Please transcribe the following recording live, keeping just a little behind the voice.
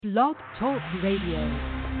Blog Talk Radio.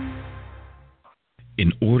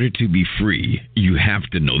 In order to be free, you have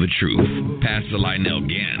to know the truth. Pastor Lionel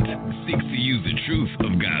Gantt seeks to use the truth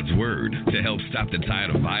of God's Word to help stop the tide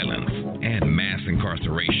of violence and mass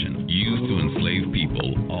incarceration used to enslave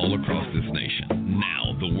people all across this nation.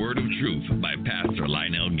 Now, the Word of Truth by Pastor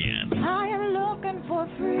Lionel Gantt. I am looking for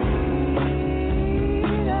freedom,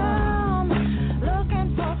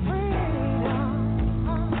 looking for freedom.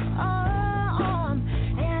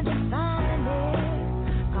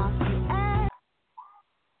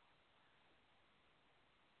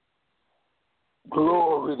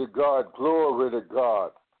 Glory to God, glory to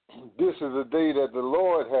God. This is a day that the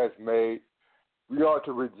Lord has made. We ought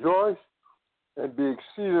to rejoice and be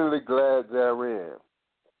exceedingly glad therein.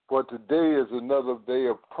 For today is another day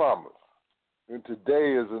of promise, and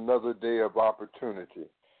today is another day of opportunity.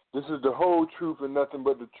 This is the whole truth and nothing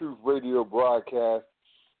but the truth radio broadcast.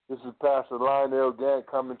 This is Pastor Lionel Gantt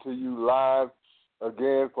coming to you live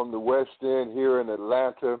again from the West End here in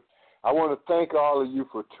Atlanta. I want to thank all of you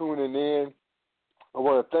for tuning in. I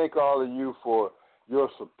want to thank all of you for your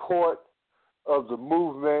support of the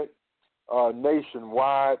movement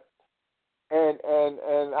nationwide. And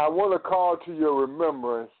I want to call to your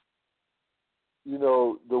remembrance,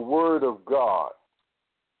 the Word of God.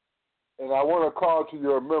 And I want to call to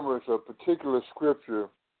your remembrance a particular scripture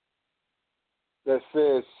that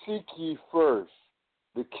says, "Seek ye first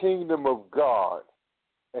the kingdom of God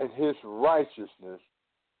and his righteousness,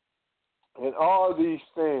 and all these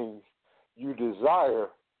things you desire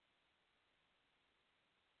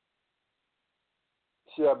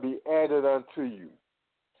shall be added unto you."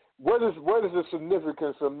 What is the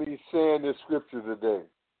significance of me saying this scripture today?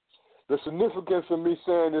 The significance of me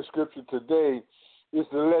saying this scripture today is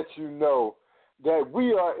to let you know that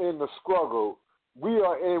we are in the struggle. We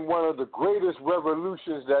are in one of the greatest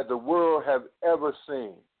revolutions that the world has ever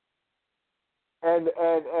seen. And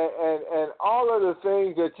all of the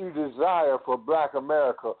things that you desire for Black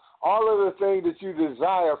America, all of the things that you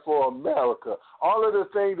desire for America, all of the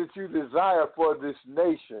things that you desire for this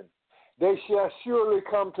nation, they shall surely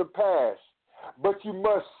come to pass. But you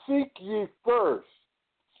must seek ye first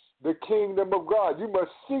the kingdom of God. You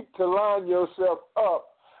must seek to line yourself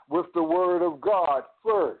up with the Word of God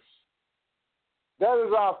first. That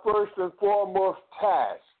is our first and foremost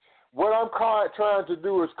task. What I'm trying to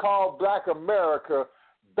do is call Black America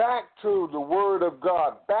back to the Word of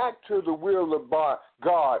God, back to the will of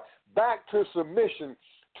God, back to submission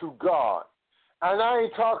to God. And I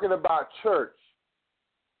ain't talking about church.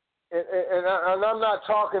 And I'm not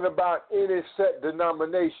talking about any set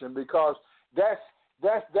denomination, because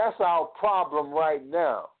that's our problem right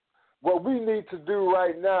now. What we need to do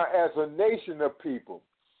right now as a nation of people,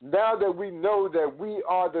 now that we know that we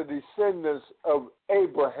are the descendants of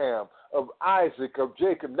Abraham, of Isaac, of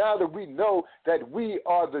Jacob, now that we know that we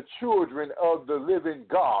are the children of the living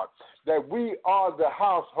God, that we are the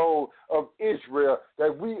household of Israel,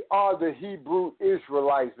 that we are the Hebrew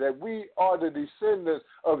Israelites, that we are the descendants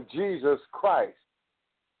of Jesus Christ.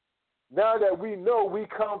 Now that we know we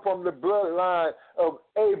come from the bloodline of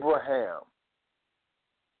Abraham,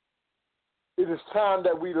 it is time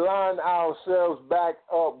that we line ourselves back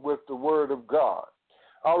up with the Word of God.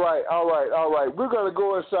 All right. We're going to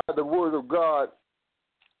go inside the Word of God,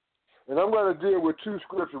 and I'm going to deal with two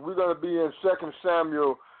scriptures. We're going to be in 2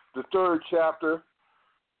 Samuel, the 3rd chapter,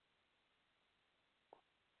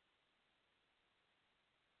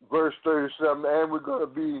 verse 37,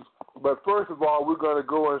 and but first of all, we're going to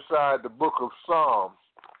go inside the book of Psalms,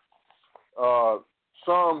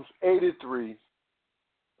 Psalms 83,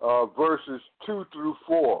 verses 2 through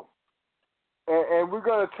 4. And we're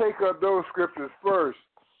going to take up those scriptures first.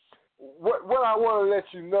 What I want to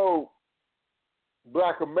let you know,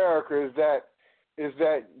 Black America, is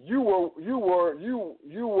that you were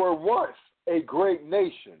once a great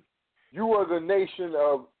nation. You were the nation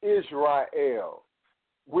of Israel,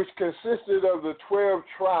 which consisted of the 12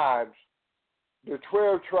 tribes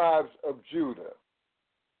of Judah.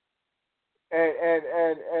 And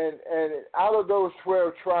out of those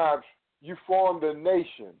 12 tribes, you formed a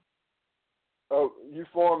nation.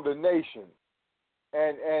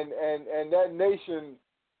 And that nation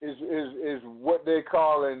is what they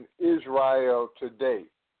call in Israel today.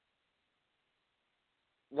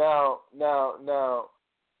 Now,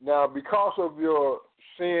 because of your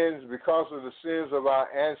sins, because of the sins of our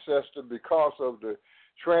ancestors, because of the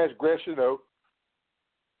transgression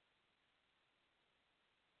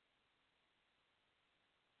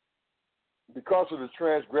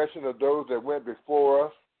of those that went before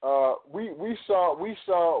us, we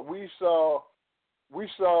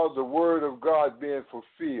saw the Word of God being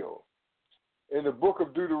fulfilled. in the book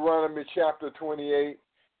of Deuteronomy chapter 28,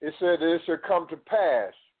 it said that it shall come to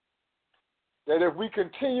pass that if we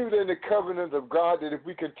continue in the covenant of God, that if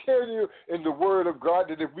we continue in the word of God,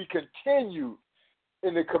 that if we continue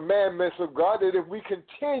in the commandments of God, that if we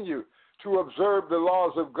continue to observe the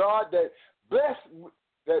laws of God, that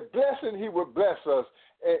blessing he would bless us,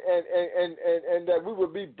 and that we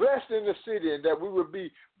would be blessed in the city, and that we would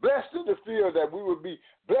be blessed in the field, that we would be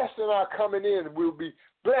blessed in our coming in, and we would be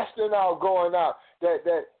blessed in our going out,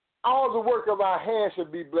 that all the work of our hands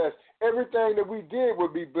should be blessed. Everything that we did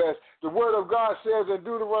would be blessed. The word of God says in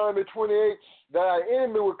Deuteronomy 28 that our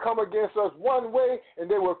enemy would come against us one way and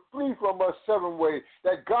they will flee from us 7 ways.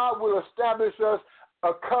 That God will establish us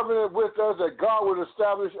a covenant with us, that God will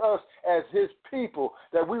establish us as his people,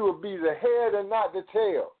 that we will be the head and not the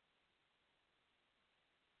tail.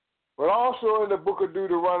 But also in the book of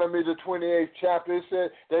Deuteronomy, the 28th chapter, it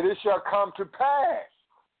said that it shall come to pass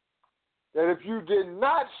that if you did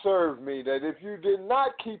not serve me, that if you did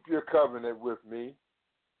not keep your covenant with me,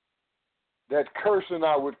 that cursing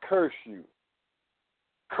I would curse you.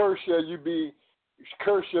 Curse shall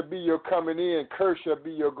be your coming in. Curse shall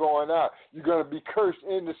be your going out. You're going to be cursed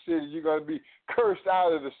in the city. You're going to be cursed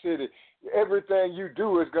out of the city. Everything you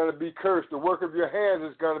do is going to be cursed. The work of your hands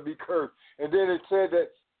is going to be cursed. And then it said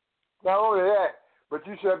that not only that, but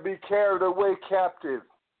you shall be carried away captive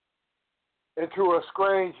into a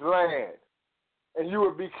strange land, and you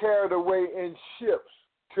will be carried away in ships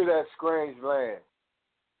to that strange land.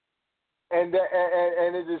 And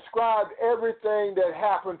it described everything that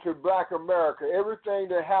happened to Black America, everything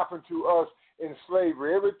that happened to us in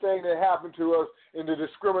slavery, everything that happened to us in the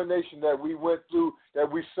discrimination that we went through,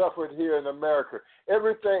 that we suffered here in America.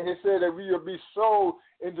 Everything, it said that you'll be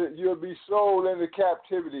sold into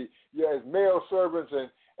captivity as male servants and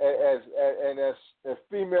as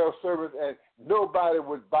female servants, and nobody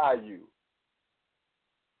would buy you.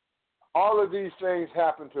 All of these things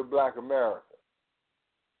happened to Black America.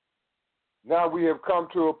 Now we have come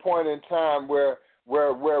to a point in time where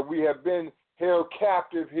we have been held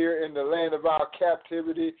captive here in the land of our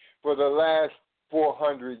captivity for the last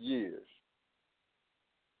 400 years.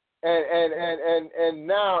 And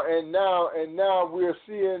now we're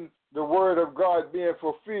seeing the word of God being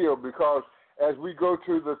fulfilled, because as we go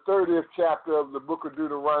to the 30th chapter of the book of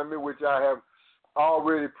Deuteronomy, which I have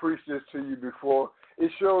already preached this to you before,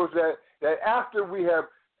 it shows that after we have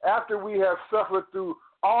suffered through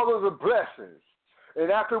all of the blessings,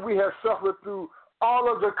 and after we have suffered through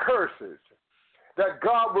all of the curses, that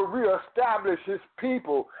God will reestablish his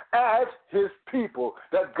people as his people,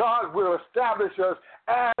 that God will establish us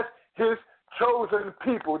as his chosen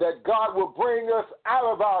people, that God will bring us out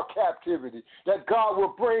of our captivity, that God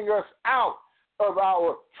will bring us out of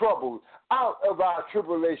our troubles, out of our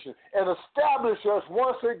tribulation, and establish us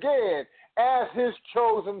once again as his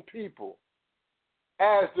chosen people,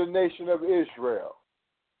 as the nation of Israel.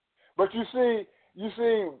 But you see,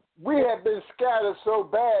 we had been scattered so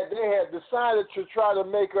bad, they had decided to try to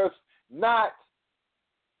make us not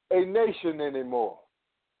a nation anymore.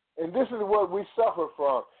 And this is what we suffer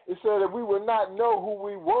from. It said that we would not know who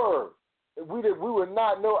we were. We would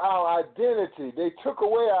not know our identity. They took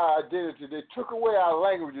away our identity. They took away our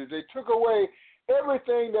languages. They took away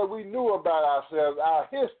everything that we knew about ourselves, our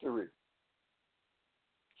history,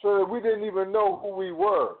 so that we didn't even know who we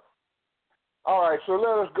were. All right, so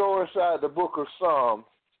let us go inside the book of Psalms.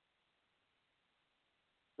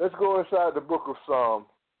 Let's go inside the book of Psalms,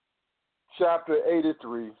 chapter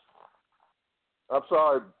 83. I'm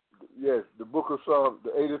sorry, yes, the book of Psalms,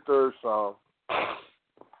 the 83rd Psalm.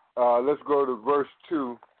 Let's go to verse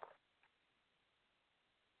 2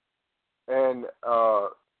 and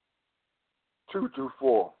 2 through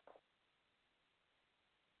 4.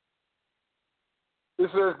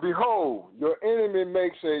 It says, "Behold, your enemy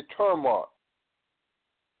makes a tumult,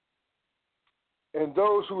 and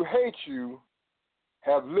those who hate you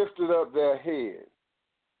have lifted up their head."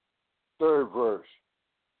 3rd verse.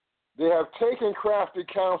 "They have taken crafty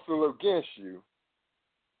counsel against you,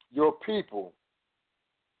 your people,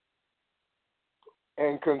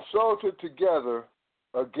 and consulted together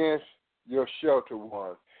against your sheltered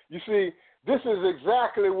ones." You see, this is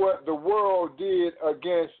exactly what the world did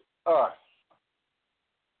against us.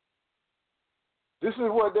 This is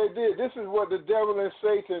what they did. This is what the devil and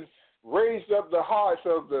Satan raised up the hearts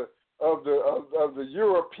of the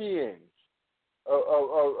Europeans,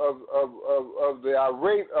 of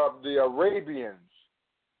the Arabians,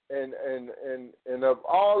 and of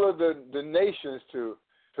all of the nations to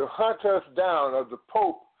hunt us down, of the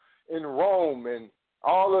Pope in Rome and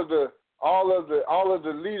all of the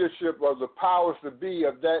leadership of the powers to be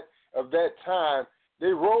of that time. They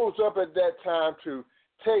rose up at that time to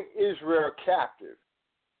take Israel captive,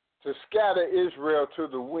 to scatter Israel to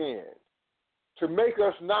the wind, to make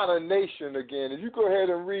us not a nation again. If you go ahead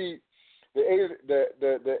and read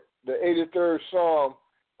the 83rd Psalm,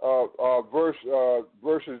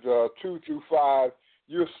 verses 2 through 5,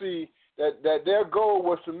 you'll see that their goal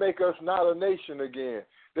was to make us not a nation again.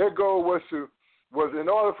 Their goal was in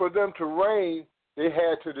order for them to reign, they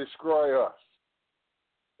had to destroy us.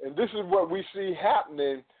 And this is what we see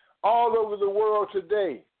happening all over the world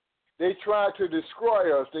today. They try to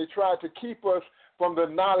destroy us. They try to keep us from the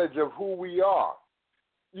knowledge of who we are.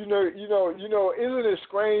 You know, isn't it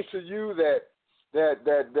strange to you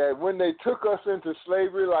that when they took us into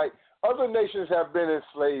slavery, like other nations have been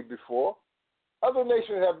enslaved before. Other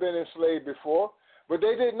nations have been enslaved before, but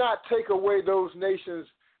they did not take away those nations'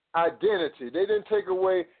 identity. They didn't take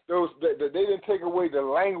away They didn't take away the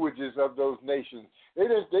languages of those nations. They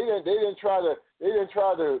didn't try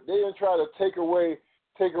to take away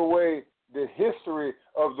the history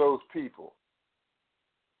of those people.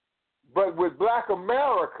 But with Black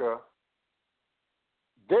America,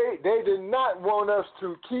 they did not want us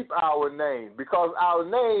to keep our name because our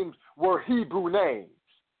names were Hebrew names.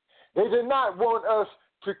 They did not want us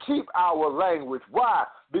to keep our language. Why?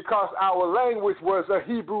 Because our language was a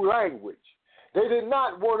Hebrew language. They did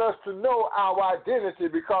not want us to know our identity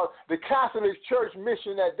because the Catholic Church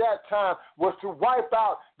mission at that time was to wipe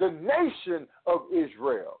out the nation of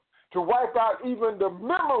Israel, to wipe out even the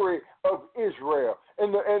memory of Israel.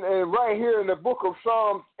 And right here in the book of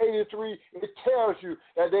Psalms 83, it tells you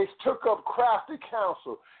that they took up crafty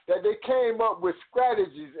counsel, that they came up with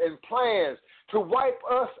strategies and plans to wipe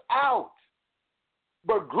us out.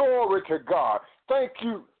 But glory to God. Thank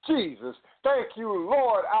you, Jesus. Thank you,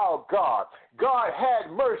 Lord our God. God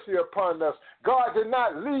had mercy upon us. God did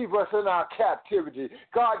not leave us in our captivity.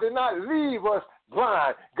 God did not leave us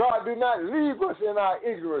blind. God did not leave us in our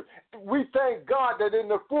ignorance. We thank God that in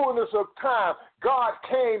the fullness of time, God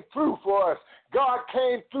came through for us. God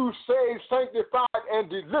came through, saved, sanctified, and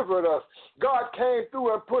delivered us. God came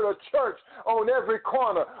through and put a church on every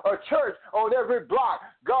corner, a church on every block.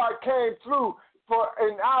 God came through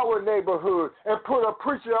in our neighborhood and put a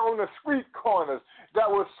preacher on the street corners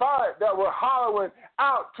that were hollering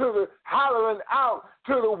out to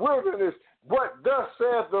the wilderness. What thus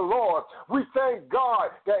says the Lord. We thank God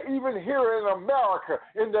that even here in America,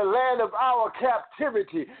 in the land of our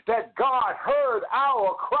captivity, that God heard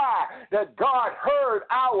our cry, that God heard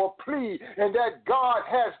our plea, and that God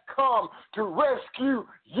has come to rescue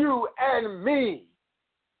you and me.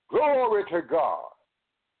 Glory to God.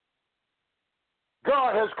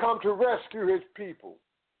 God has come to rescue his people.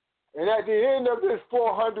 And at the end of this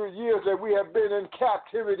 400 years that we have been in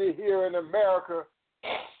captivity here in America,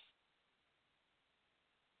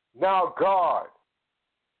 now God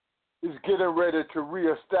is getting ready to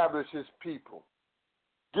reestablish his people,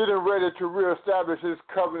 getting ready to reestablish his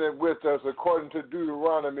covenant with us according to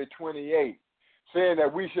Deuteronomy 28, saying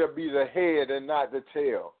that we shall be the head and not the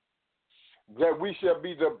tail, that we shall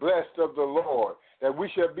be the blessed of the Lord, that we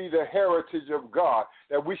shall be the heritage of God,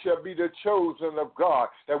 that we shall be the chosen of God,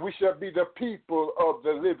 that we shall be the people of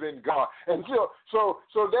the living God. And so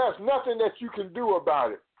there's nothing that you can do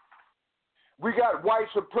about it. We got white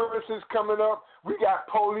supremacists coming up. We got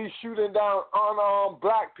police shooting down unarmed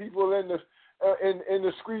black people in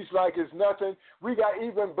the streets like it's nothing. We got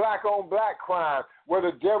even black-on-black crime where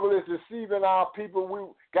the devil is deceiving our people. We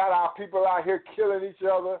got our people out here killing each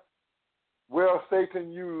other. Well,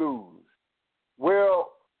 Satan, you lose.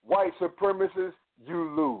 Well, white supremacists,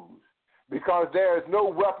 you lose. Because there is no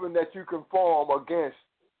weapon that you can form against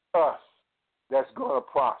us that's going to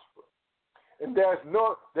prosper. And there's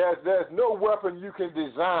no weapon you can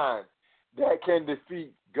design that can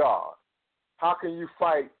defeat God. How can you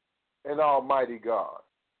fight an almighty God?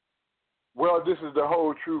 Well, this is the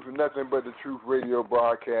whole truth and nothing but the truth radio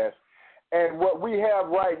broadcast. And what we have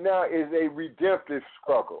right now is a redemptive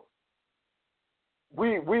struggle.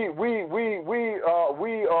 We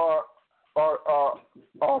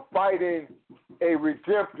are fighting a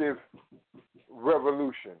redemptive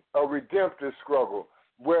revolution, a redemptive struggle,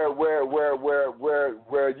 where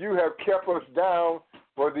you have kept us down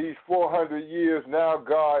for these 400 years. Now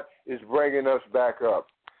God is bringing us back up.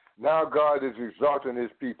 Now God is exalting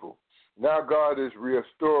his people. Now God is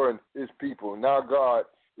restoring his people. Now God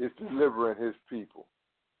is delivering his people.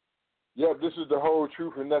 Yeah, this is the whole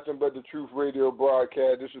truth and nothing but the truth radio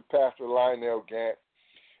broadcast. This is Pastor Lionel Gantt,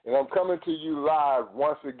 and I'm coming to you live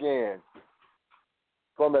once again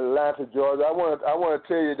from Atlanta, Georgia. I want to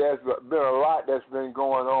tell you there's been a lot that's been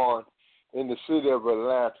going on in the city of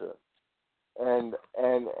Atlanta, and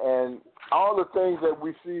all the things that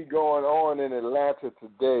we see going on in Atlanta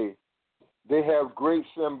today, they have great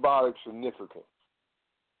symbolic significance.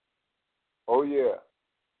 Oh, yeah.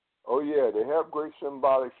 Oh, yeah, they have great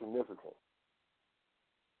symbolic significance.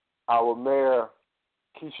 Our mayor,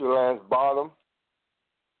 Keisha Lance Bottom,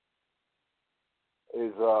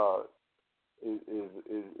 is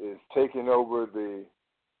taking over the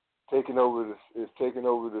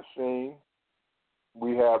scene.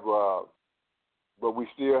 We have, but we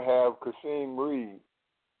still have Kasim Reed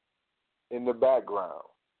in the background,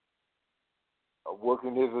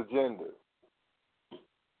 working his agenda.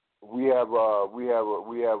 We have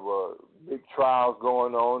big trials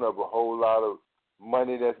going on of a whole lot of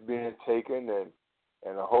money that's being taken and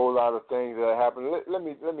a whole lot of things that are happening. Let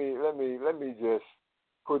me just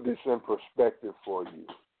put this in perspective for you.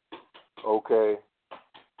 Okay?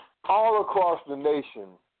 All across the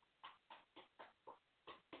nation,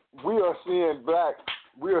 we are seeing black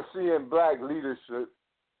leadership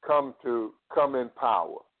come in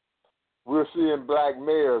power. We're seeing black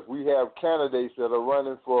mayors. We have candidates that are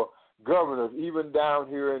running for governors, even down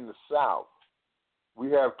here in the South.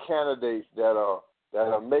 We have candidates that are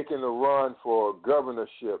making a run for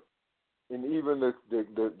governorship in even the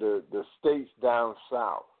states down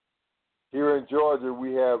south. Here in Georgia,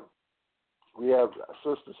 we have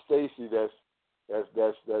Sister Stacy that's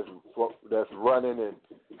running and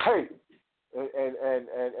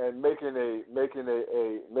making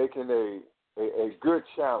a good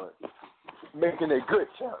challenge. Making a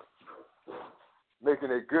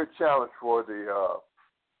good challenge for the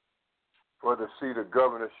seat of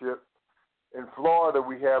governorship. In Florida,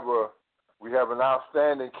 we have an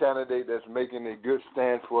outstanding candidate that's making a good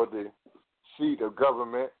stand for the seat of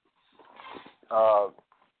government.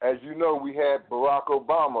 As you know, we had Barack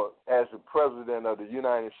Obama as the president of the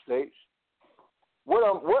United States.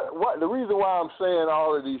 The reason why I'm saying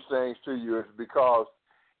all of these things to you is because,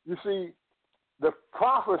 you see, the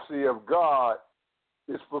prophecy of God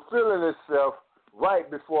is fulfilling itself right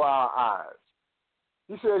before our eyes.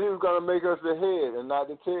 He said he was going to make us the head and not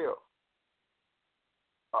the tail.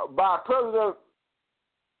 By President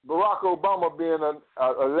Barack Obama being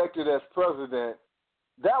elected as president,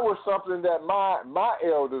 that was something that my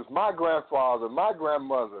elders, my grandfather, my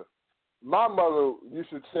grandmother, my mother used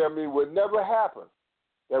to tell me would never happen,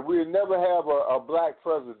 that we would never have a black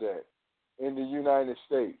president in the United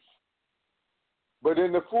States. But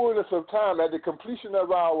in the fullness of time, at the completion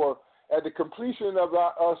of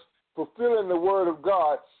us fulfilling the word of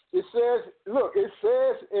God, it says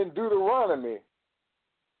in Deuteronomy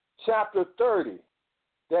chapter 30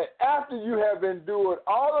 that after you have endured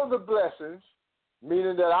all of the blessings,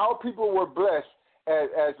 meaning that our people were blessed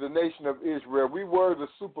as the nation of Israel. We were the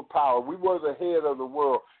superpower. We were the head of the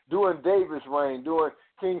world during David's reign, during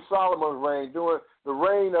King Solomon's reign, during the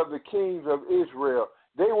reign of the kings of Israel.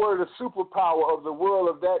 They were the superpower of the world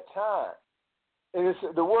of that time. And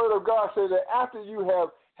the word of God says that after you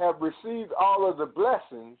have received all of the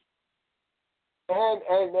blessings,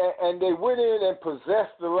 and they went in and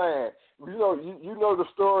possessed the land. You know the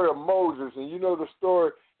story of Moses, and you know the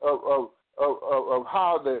story of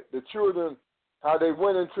how the children, how they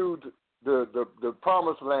went into the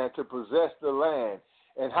promised land to possess the land,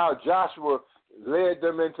 and how Joshua led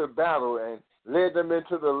them into battle and led them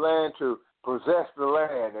into the land to possess the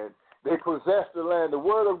land, and they possessed the land. The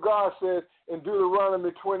word of God says in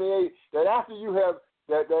Deuteronomy 28 that after you have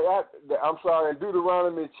in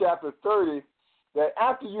Deuteronomy chapter 30, that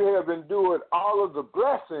after you have endured all of the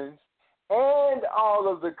blessings and all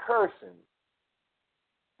of the cursing,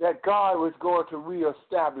 that God was going to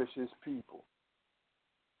reestablish his people.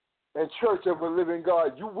 And Church of the Living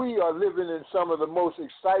God, we are living in some of the most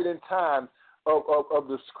exciting times of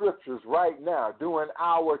the scriptures right now, during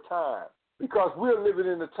our time. Because we're living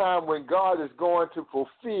in a time when God is going to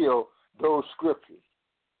fulfill those scriptures.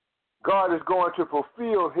 God is going to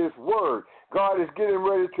fulfill his word. God is getting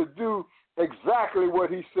ready to do exactly what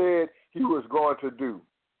he said he was going to do.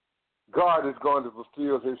 God is going to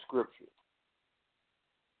fulfill his scripture.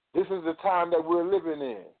 This is the time that we're living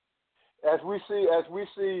in. As we see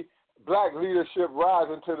black leadership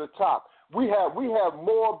rising to the top, we have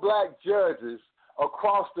more black judges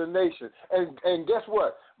across the nation. And guess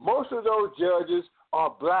what? Most of those judges are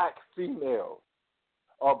black females,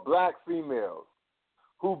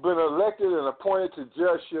 who've been elected and appointed to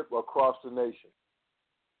judgeship across the nation.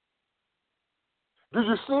 Do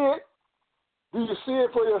you see it? Do you see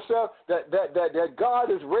it for yourself that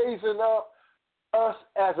God is raising up us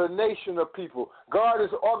as a nation of people? God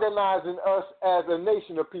is organizing us as a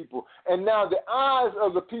nation of people. And now the eyes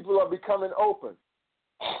of the people are becoming open.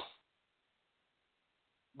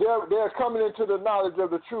 They're coming into the knowledge of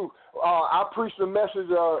the truth. I preached a message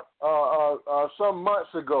some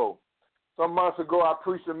months ago. Some months ago, I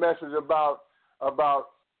preached a message about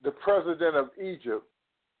the president of Egypt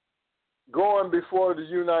going before the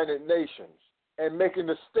United Nations and making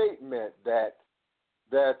a statement that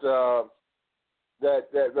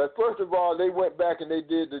first of all, they went back and they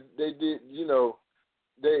did a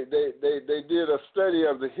study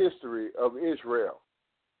of the history of Israel.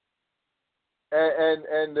 And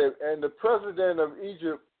the president of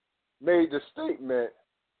Egypt made the statement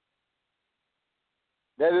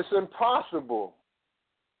that it's impossible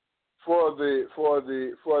for the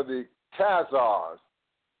Khazars,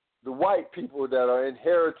 the white people that are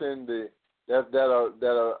inheriting that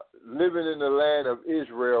are living in the land of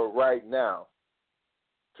Israel right now,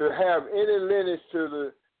 to have any lineage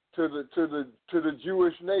to the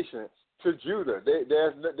Jewish nation, to Judah.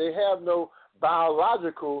 They have no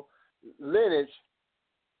biological lineage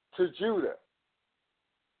to Judah.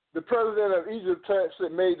 The president of Egypt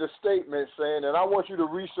made the statement saying, and I want you to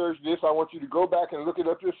research this, I want you to go back and look it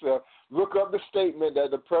up yourself, look up the statement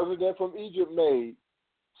that the president from Egypt made,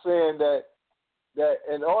 saying that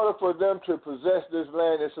in order for them to possess this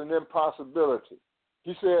land, it's an impossibility.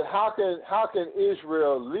 He said, how can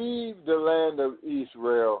Israel leave the land of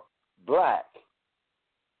Israel black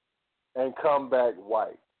and come back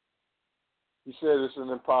white? He said it's an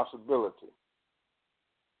impossibility.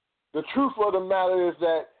 The truth of the matter is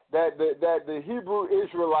that the Hebrew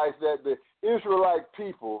Israelites, that the Israelite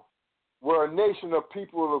people were a nation of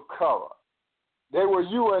people of color. They were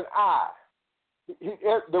you and I.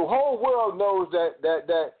 The whole world knows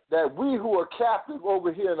that we who are captive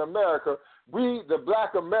over here in America, we, the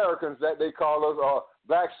black Americans that they call us, or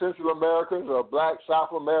black Central Americans or black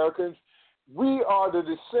South Americans, we are the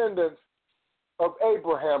descendants of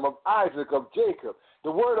Abraham, of Isaac, of Jacob.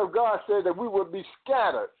 The word of God said that we would be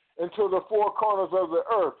scattered into the four corners of the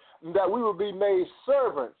earth, and that we would be made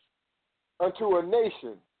servants unto a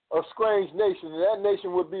nation, a strange nation, and that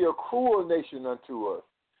nation would be a cruel nation unto us.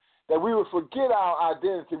 That we would forget our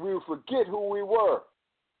identity, we would forget who we were.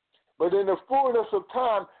 But in the fullness of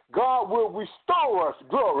time, God will restore us.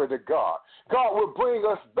 Glory to God. God will bring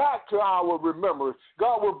us back to our remembrance.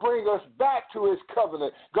 God will bring us back to his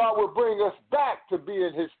covenant. God will bring us back to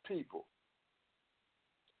being his people.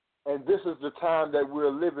 And this is the time that we're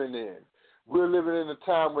living in. We're living in a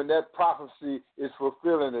time when that prophecy is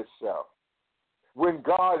fulfilling itself. When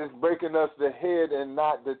God is breaking us the head and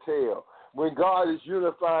not the tail. When God is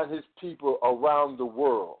unifying his people around the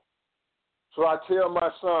world. So I tell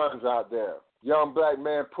my sons out there, young black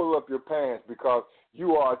man, pull up your pants, because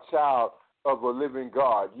you are a child of a living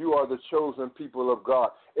God. You are the chosen people of God.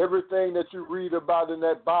 Everything that you read about in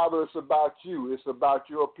that Bible is about you. It's about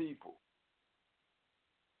your people.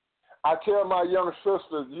 I tell my young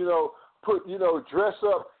sisters, dress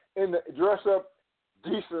up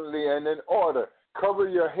decently and in order. Cover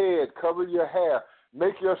your head, cover your hair.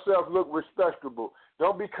 Make yourself look respectable.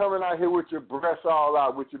 Don't be coming out here with your breasts all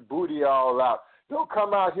out, with your booty all out. Don't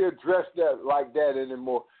come out here dressed like that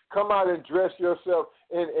anymore. Come out and dress yourself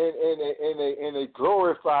in a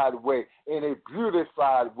glorified way, in a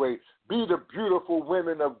beautified way. Be the beautiful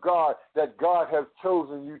women of God that God has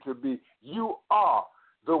chosen you to be. You are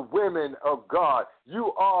the women of God.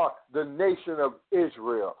 You are the nation of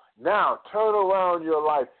Israel. Now, turn around your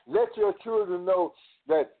life. Let your children know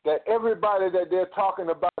that everybody that they're talking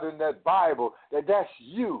about in that Bible, that's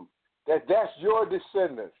you, that's your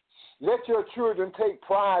descendants. Let your children take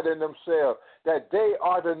pride in themselves, that they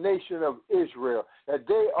are the nation of Israel, that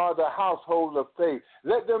they are the household of faith.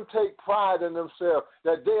 Let them take pride in themselves,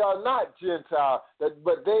 that they are not Gentile,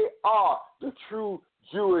 but they are the true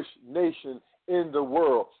Jewish nation in the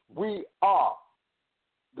world. We are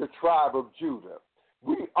the tribe of Judah.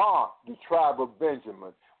 We are the tribe of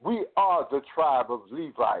Benjamin. We are the tribe of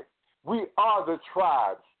Levi. We are the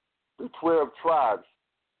tribes, the 12 tribes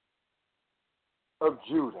of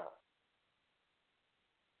Judah.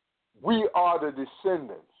 We are the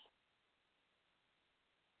descendants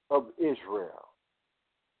of Israel.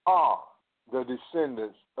 Are the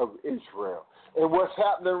descendants of Israel. And what's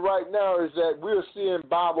happening right now is that we're seeing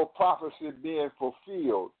Bible prophecy being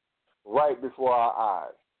fulfilled right before our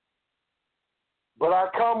eyes. But I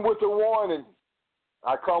come with a warning.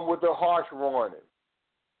 I come with a harsh warning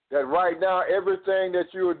that right now everything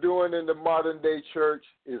that you are doing in the modern day church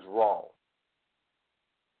is wrong.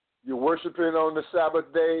 You're worshiping on the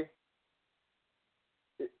Sabbath day.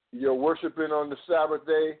 Your worshiping on the Sabbath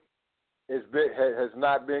day has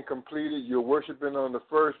not been completed. You're worshiping on the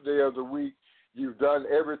first day of the week. You've done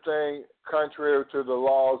everything contrary to the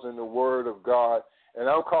laws and the word of God. And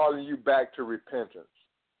I'm calling you back to repentance.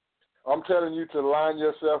 I'm telling you to line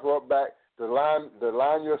yourself up to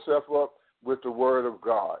line yourself up with the Word of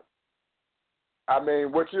God. I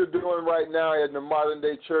mean, what you're doing right now in the modern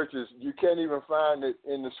day churches, you can't even find it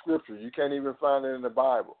in the Scripture. You can't even find it in the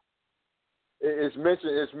Bible. It's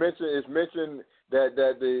mentioned that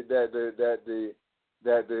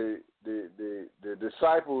the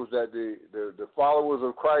disciples, that the followers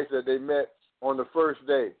of Christ, that they met on the first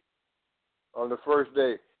day. On the first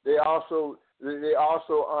day, they also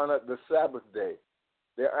honored the Sabbath day.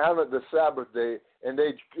 They honored the Sabbath day, and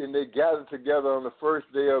they gathered together on the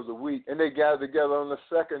first day of the week, and they gathered together on the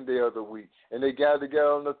second day of the week, and they gathered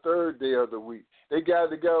together on the third day of the week. They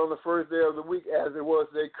gathered together on the first day of the week, as it was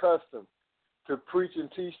their custom, to preach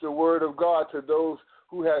and teach the word of God to those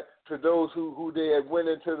who they had went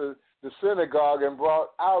into the synagogue and brought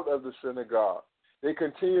out of the synagogue. They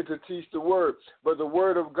continued to teach the word. But the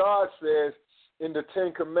word of God says in the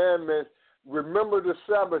Ten Commandments, remember the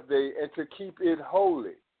Sabbath day and to keep it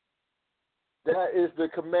holy. That is the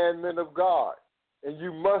commandment of God. And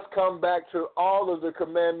you must come back to all of the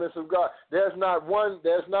commandments of God. There's not one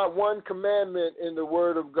commandment in the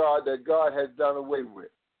word of God that God has done away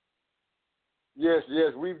with. Yes,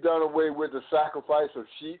 we've done away with the sacrifice of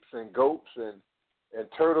sheep and goats and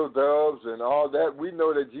turtle doves and all that. We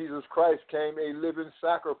know that Jesus Christ came a living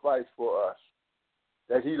sacrifice for us,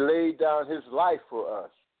 that he laid down his life for us,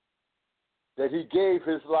 that he gave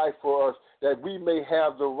his life for us, that we may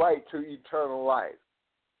have the right to eternal life,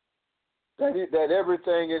 that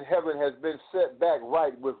everything in heaven has been set back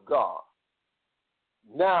right with God.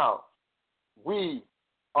 Now, we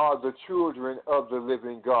are the children of the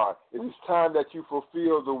living God. It is time that you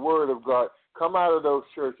fulfill the word of God. Come out of those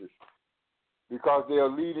churches because they are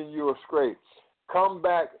leading you astray. Come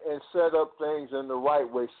back and set up things in the right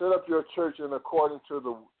way. Set up your church in according to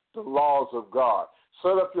the laws of God.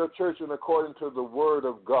 Set up your church in according to the word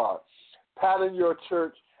of God. Pattern your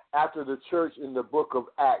church after the church in the book of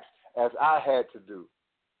Acts, as I had to do.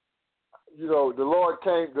 You know, when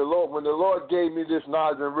the Lord gave me this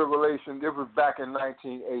knowledge and revelation, it was back in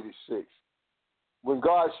 1986. When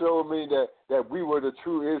God showed me that we were the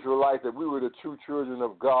true Israelites, that we were the true children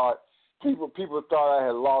of God, people thought I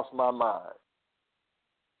had lost my mind.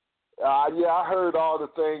 I heard all the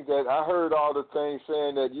things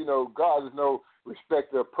saying that, you know, God is no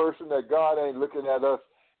respecter of person, that God ain't looking at us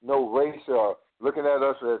no race or looking at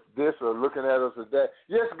us as this or looking at us as that.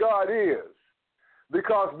 Yes, God is,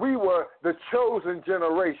 because we were the chosen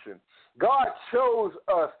generation. God chose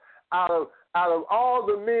us out of all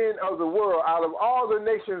the men of the world, out of all the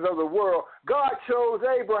nations of the world. God chose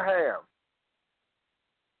Abraham.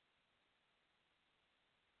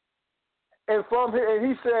 And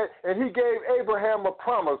he gave Abraham a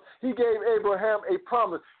promise. He gave Abraham a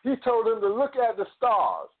promise. He told him to look at the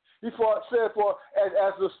stars. He said,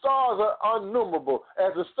 as the stars are unnumerable,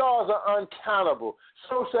 as the stars are uncountable,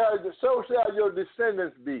 so shall your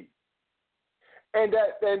descendants be. And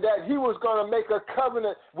that he was going to make a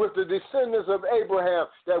covenant with the descendants of Abraham,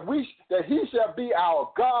 that he shall be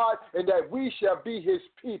our God, and that we shall be his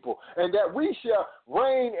people, and that we shall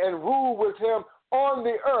reign and rule with him on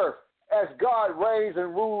the earth, as God reigns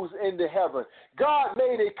and rules in the heaven. God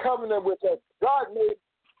made a covenant with us.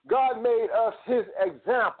 God made us his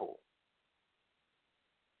example.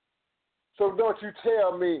 So don't you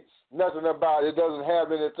tell me nothing about it. It doesn't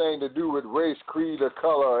have anything to do with race, creed, or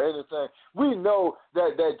color or anything. We know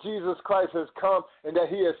that Jesus Christ has come and that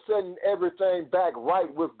he is setting everything back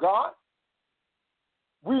right with God.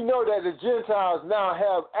 We know that the Gentiles now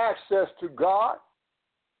have access to God.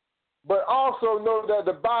 But also know that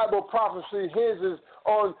the Bible prophecy hinges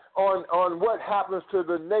on what happens to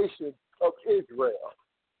the nation of Israel.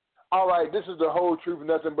 All right, this is the Whole Truth,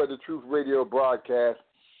 Nothing But the Truth radio broadcast.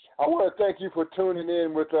 I want to thank you for tuning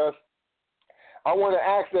in with us. I want to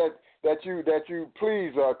ask that you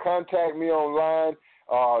please contact me online,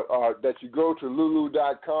 that you go to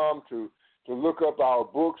lulu.com to look up our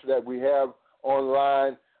books that we have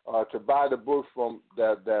online. To buy the books from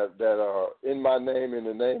that are in my name, in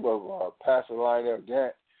the name of Pastor Lionel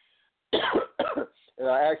Gantt. And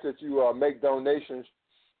I ask that you make donations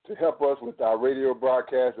to help us with our radio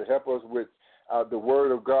broadcast, to help us with the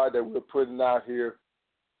word of God that we're putting out here.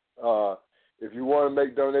 If you want to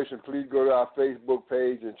make donations, please go to our Facebook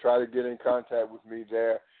page and try to get in contact with me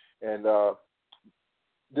there. And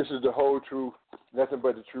this is the Whole Truth, Nothing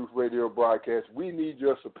But the Truth radio broadcast. We need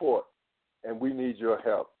your support, and we need your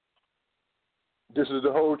help. This is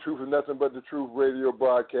the Whole Truth and Nothing But the Truth radio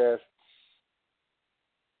broadcast.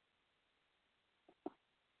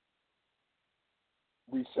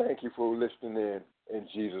 We thank you for listening in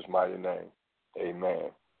Jesus' mighty name.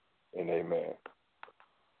 Amen and amen.